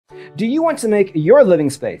Do you want to make your living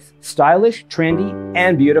space stylish, trendy,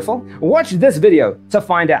 and beautiful? Watch this video to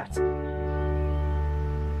find out.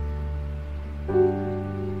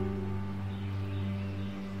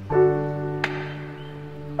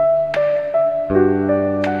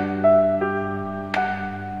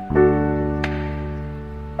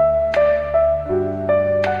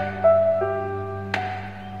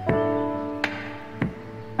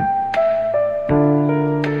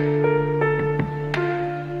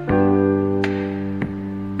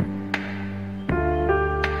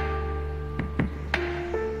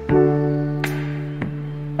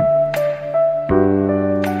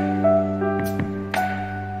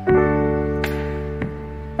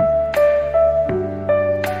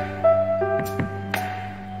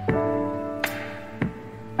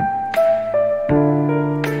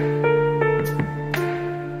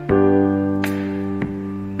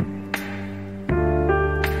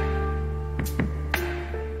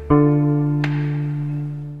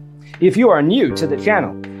 If you are new to the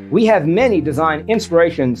channel, we have many design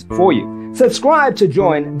inspirations for you. Subscribe to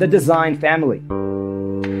join the design family.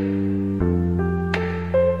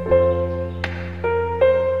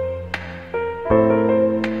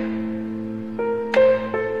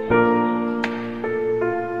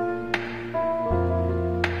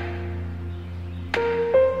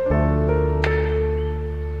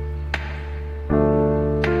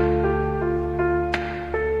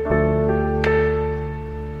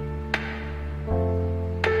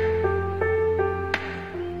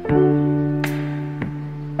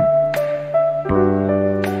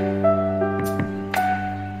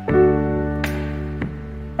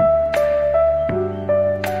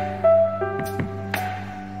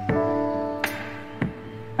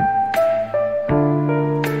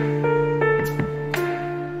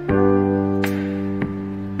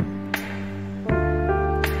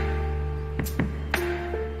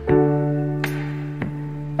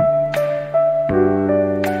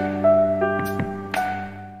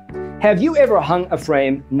 Have you ever hung a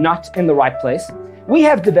frame not in the right place? We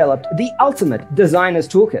have developed the ultimate designer's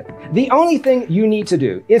toolkit. The only thing you need to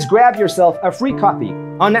do is grab yourself a free copy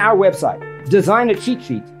on our website,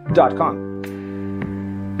 designercheatsheet.com.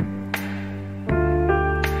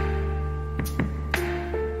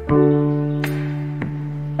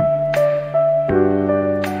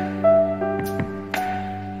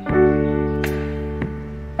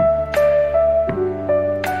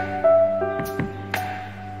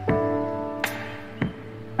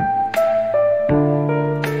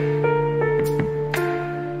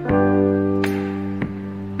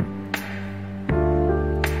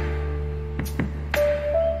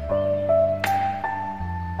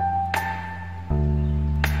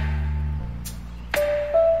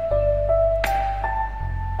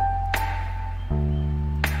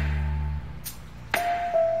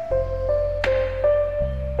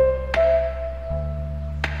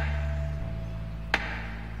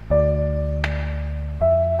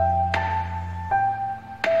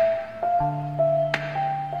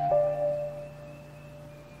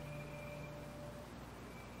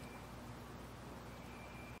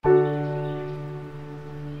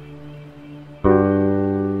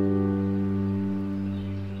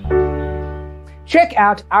 Check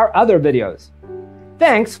out our other videos.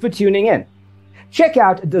 Thanks for tuning in. Check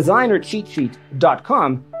out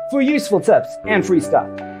designercheatsheet.com for useful tips and free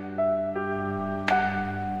stuff.